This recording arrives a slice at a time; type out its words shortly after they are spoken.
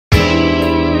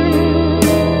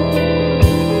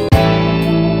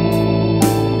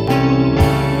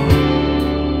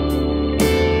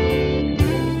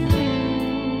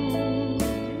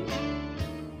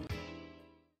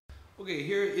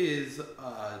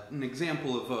an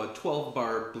example of a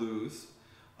 12-bar blues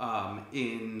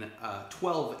in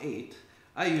 12/8.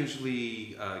 I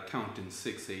usually count in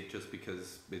 6/8 just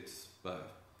because it's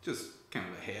just kind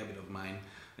of a habit of mine,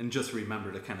 and just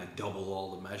remember to kind of double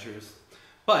all the measures.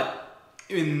 But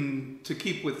to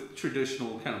keep with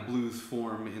traditional kind of blues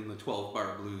form in the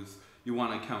 12-bar blues, you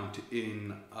want to count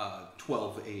in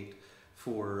 12/8.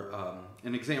 For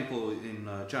an example, in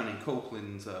Johnny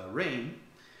Copeland's Rain,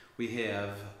 we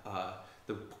have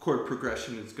the chord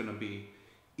progression is going to be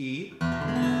E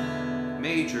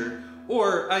major,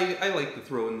 or I like to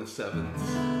throw in the sevenths,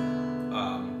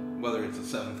 whether it's a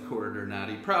seventh chord or not.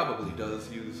 He probably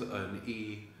does use an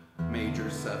E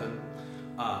major 7,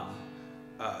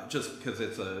 just because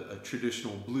it's a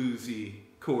traditional bluesy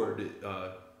chord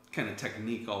kind of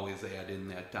technique. Always add in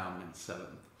that dominant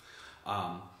 7th.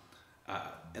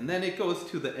 And then it goes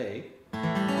to the A.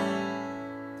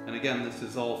 And again, this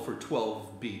is all for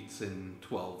 12 beats in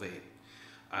 12/8.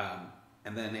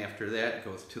 And then after that, it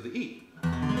goes to the E.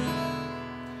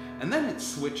 And then it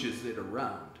switches it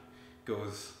around.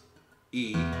 Goes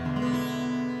E,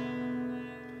 and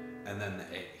then the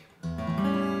A.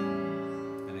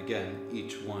 And again,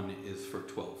 each one is for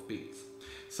 12 beats.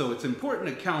 So it's important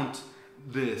to count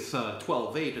this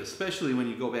 12/8, especially when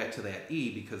you go back to that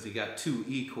E, because you got 2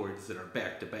 E chords that are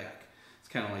back to back. It's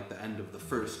kind of like the end of the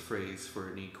first phrase for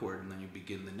an E chord, and then you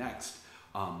begin the next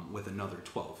with another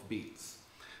 12 beats.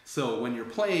 So when you're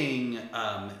playing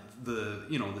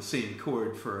the same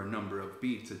chord for a number of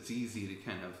beats, it's easy to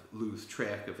kind of lose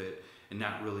track of it and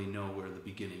not really know where the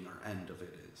beginning or end of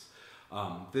it is.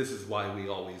 This is why we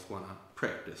always want to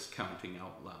practice counting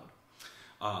out loud.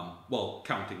 Well,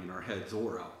 counting in our heads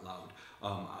or out loud.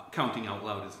 Counting out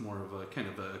loud is more of a kind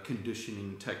of a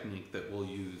conditioning technique that we'll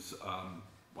use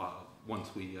once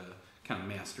we kind of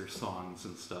master songs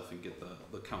and stuff and get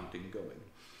the counting going.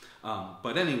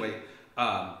 But anyway,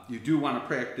 you do want to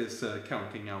practice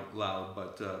counting out loud,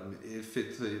 but if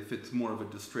it's more of a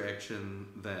distraction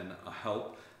than a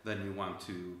help, then you want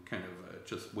to kind of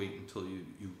just wait until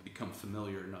you become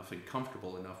familiar enough and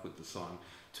comfortable enough with the song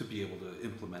to be able to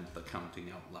implement the counting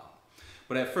out loud.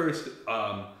 But at first,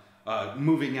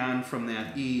 moving on from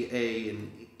that E, A,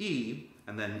 and E,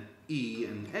 and then E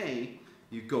and A,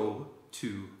 you go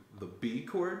to the B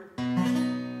chord.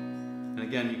 And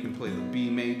again, you can play the B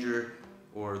major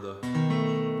or the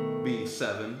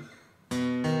B7.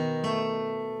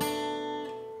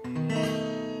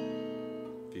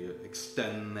 If you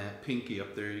extend that pinky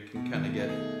up there, you can kind of get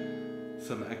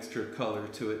some extra color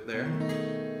to it there.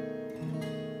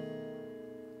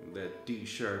 That D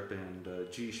sharp and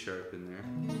G sharp in there.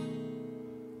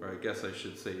 Or I guess I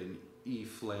should say an E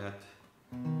flat,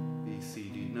 B, C,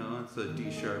 D. No, it's a D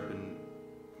sharp and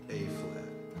A flat.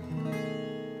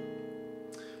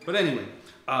 But anyway,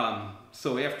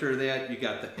 so after that you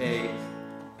got the A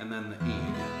and then the E.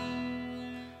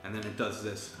 And then it does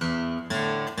this at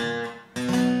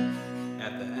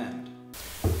the end.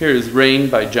 Here is Rain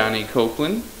by Johnny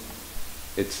Copeland.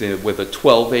 It's with a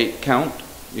 12/8 count.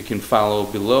 You can follow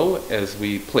below as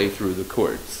we play through the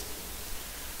chords.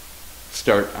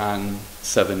 Start on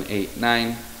 7, 8,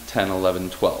 9, 10, 11,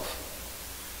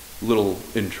 12. Little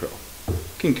intro. You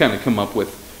can kind of come up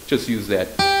with, just use that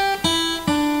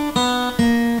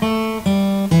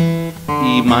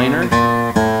E minor.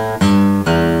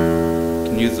 You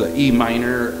can use the E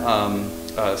minor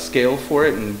scale for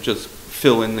it and just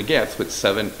fill in the gaps with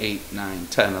 7, 8, 9,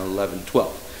 10, 11,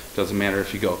 12. Doesn't matter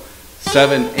if you go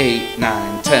 7, 8,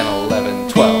 9, 10, 11,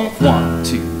 12, 1,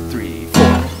 2, 3,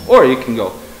 4. Or you can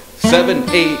go 7,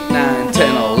 8, 9,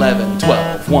 10, 11,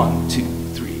 12, 1, 2,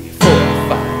 3, 4,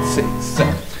 5, 6,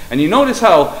 7. And you notice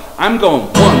how I'm going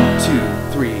 1, 2,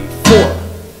 3, 4.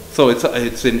 So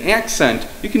it's an accent.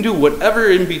 You can do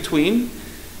whatever in between.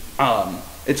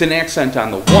 It's an accent on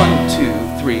the 1,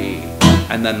 2, 3,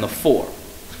 and then the 4.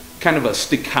 Kind of a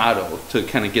staccato to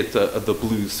kind of get the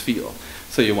blues feel.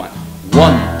 So you want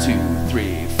 1, 2,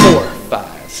 3, 4,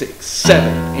 5, 6,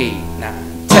 7, 8,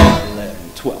 9, 10, 11,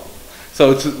 12.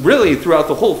 So it's really throughout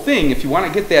the whole thing. If you want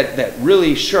to get that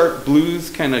really sharp blues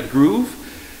kind of groove,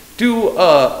 do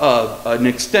an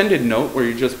extended note where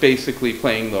you're just basically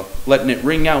playing letting it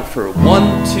ring out for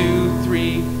 1, 2,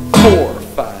 3, 4,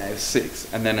 5, 6,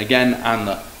 and then again on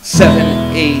the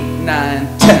 7, 8,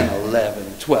 9, 10,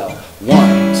 11, 12.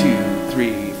 1, 2,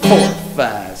 3, 4,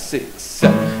 5, 6,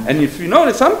 7. And if you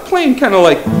notice, I'm playing kind of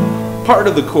like part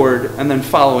of the chord and then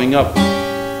following up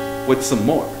with some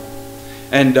more.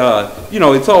 And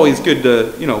it's always good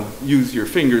to use your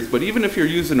fingers, but even if you're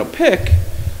using a pick,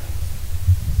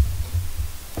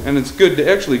 and it's good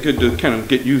to kind of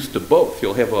get used to both.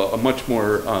 You'll have a much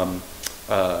more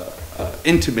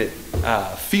intimate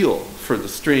feel for the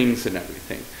strings and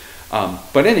everything.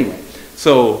 But anyway,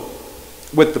 so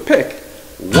with the pick,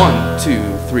 1,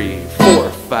 2, 3, 4,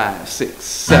 5, 6,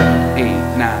 7,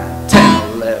 8, 9,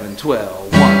 10, 11,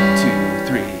 12. 1, 2,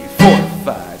 3, 4,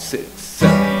 5, 6,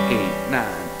 7, 8,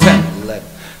 9, 10, 11.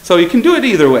 So you can do it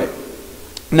either way.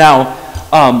 Now,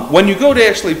 when you go to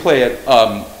actually play it,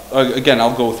 again,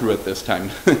 I'll go through it this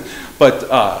time, but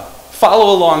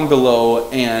follow along below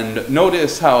and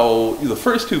notice how the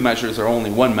first two measures are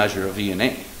only one measure of E and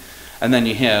A. And then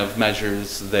you have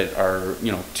measures that are,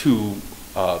 you know,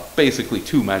 basically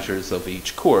two measures of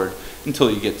each chord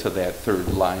until you get to that third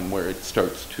line where it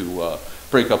starts to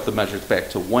break up the measures back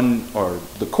to one, or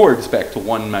the chords back to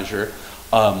one measure.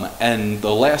 And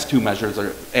the last two measures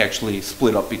are actually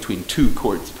split up between two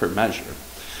chords per measure.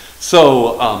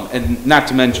 So, and not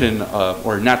to mention,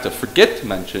 or not to forget to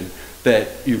mention,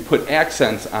 that you put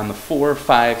accents on the 4,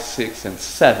 5, 6, and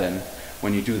 7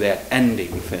 when you do that ending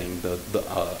thing,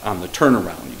 on the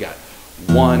turnaround. You got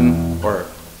 1, or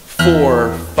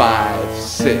 4, 5,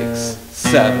 6,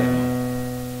 7.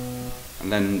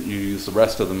 And then you use the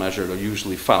rest of the measure to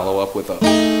usually follow up with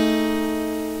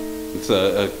it's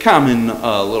a common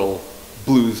little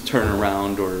blues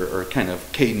turnaround or kind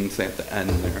of cadence at the end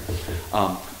there.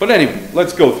 But anyway,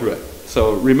 let's go through it.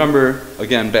 So remember,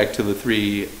 again, back to the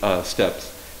 3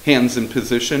 steps: hands in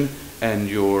position, and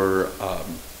your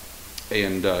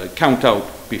count out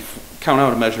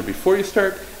a measure before you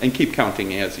start, and keep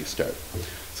counting as you start.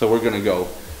 So we're going to go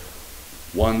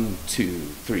 1, 2,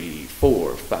 3,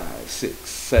 4, 5, 6,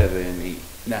 7, 8,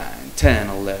 9, 10,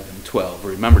 11, 12.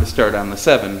 Remember to start on the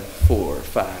 7. 4,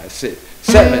 5, 6,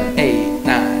 7, 8,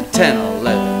 9, 10,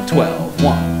 11, 12.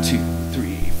 1, 2,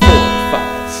 3, 4,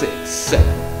 5, 6,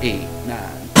 7, 8,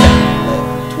 9, 10,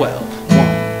 11, 12.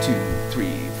 1, 2, 3,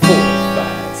 4,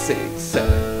 5, 6,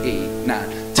 7, 8,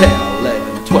 9, 10,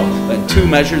 11, 12. Then 2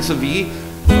 measures of E.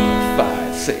 4,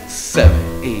 5, 6,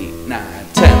 7, 8, 9,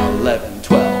 10, 11,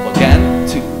 12. Again.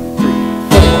 2, 3,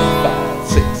 4, 5,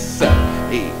 6,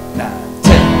 7, 8, 9,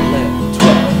 10, 11,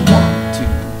 12. 1, 2,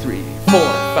 3, 4,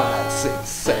 5, 6,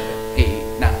 7,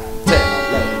 8, 9, 10,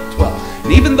 11, 12.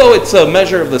 And even though it's a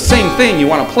measure of the same thing, you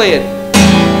want to play it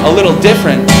a little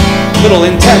different, a little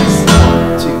intense.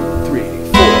 1, 2, 3,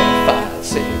 4, 5,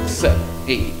 6, 7,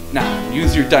 8, 9.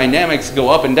 Use your dynamics to go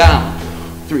up and down.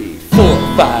 3, 4,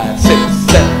 5, 6,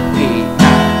 7, 8,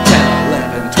 9, 10,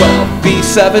 11, 12.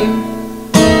 B7.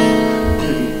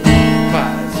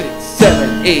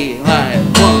 8,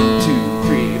 9, 1, 2,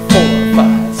 3, 4,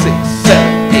 5, 6,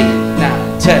 7, 8,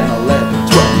 9, 10, 11,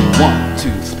 12. 1, 2,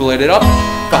 split it up.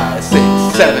 5, 6,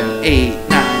 7, 8,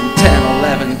 9, 10,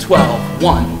 11, 12.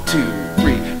 1, 2,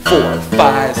 3, 4,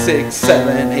 5, 6,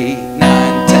 7, 8,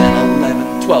 9, 10,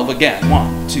 11, 12. Again.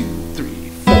 1, 2, 3,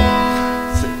 4,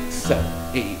 6, 7,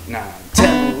 8, 9,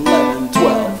 10, 11,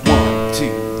 12. 1, 2,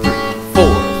 3, 4,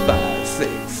 5,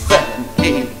 6, 7,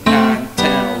 8, 9,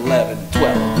 10, 11,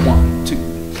 12. 1, 2.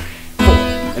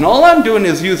 And all I'm doing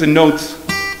is using notes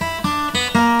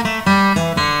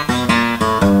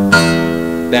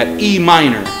that E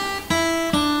minor.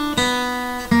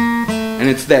 And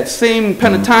it's that same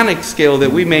pentatonic scale that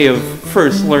we may have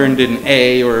first learned in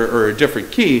A or a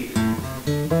different key.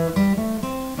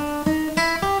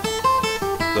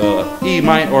 The E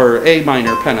minor or A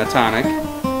minor pentatonic.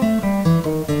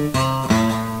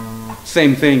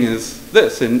 Same thing as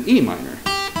this in E minor,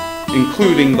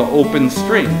 including the open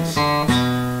strings.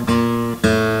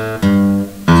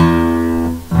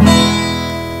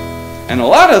 And a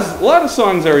lot of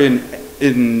songs are in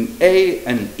A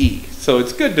and E, so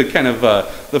it's good to kind of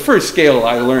the first scale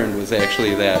I learned was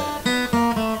actually that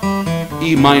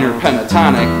E minor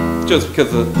pentatonic, just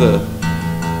because of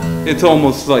it's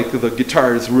almost like the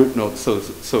guitar's root note, so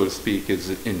to speak, is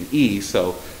in E.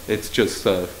 So it's just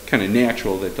kind of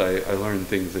natural that I learn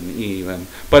things in E. Then,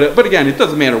 but again, it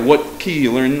doesn't matter what key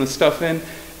you learn the stuff in.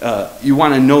 You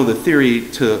want to know the theory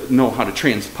to know how to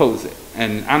transpose it.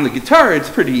 And on the guitar, it's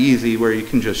pretty easy where you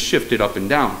can just shift it up and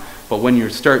down. But when you're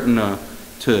starting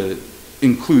to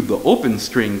include the open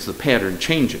strings, the pattern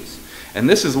changes. And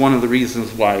this is one of the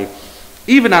reasons why,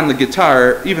 even on the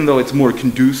guitar, even though it's more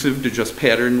conducive to just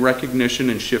pattern recognition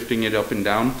and shifting it up and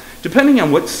down, depending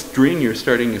on what string you're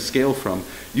starting to scale from,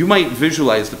 you might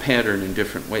visualize the pattern in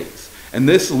different ways. And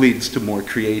this leads to more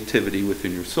creativity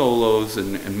within your solos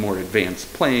and more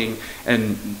advanced playing,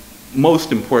 and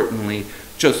most importantly,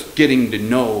 just getting to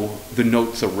know the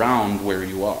notes around where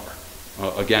you are.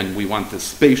 Again, we want the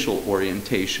spatial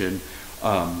orientation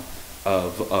of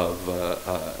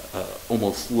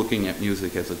almost looking at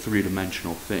music as a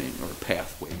three-dimensional thing, or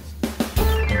pathways.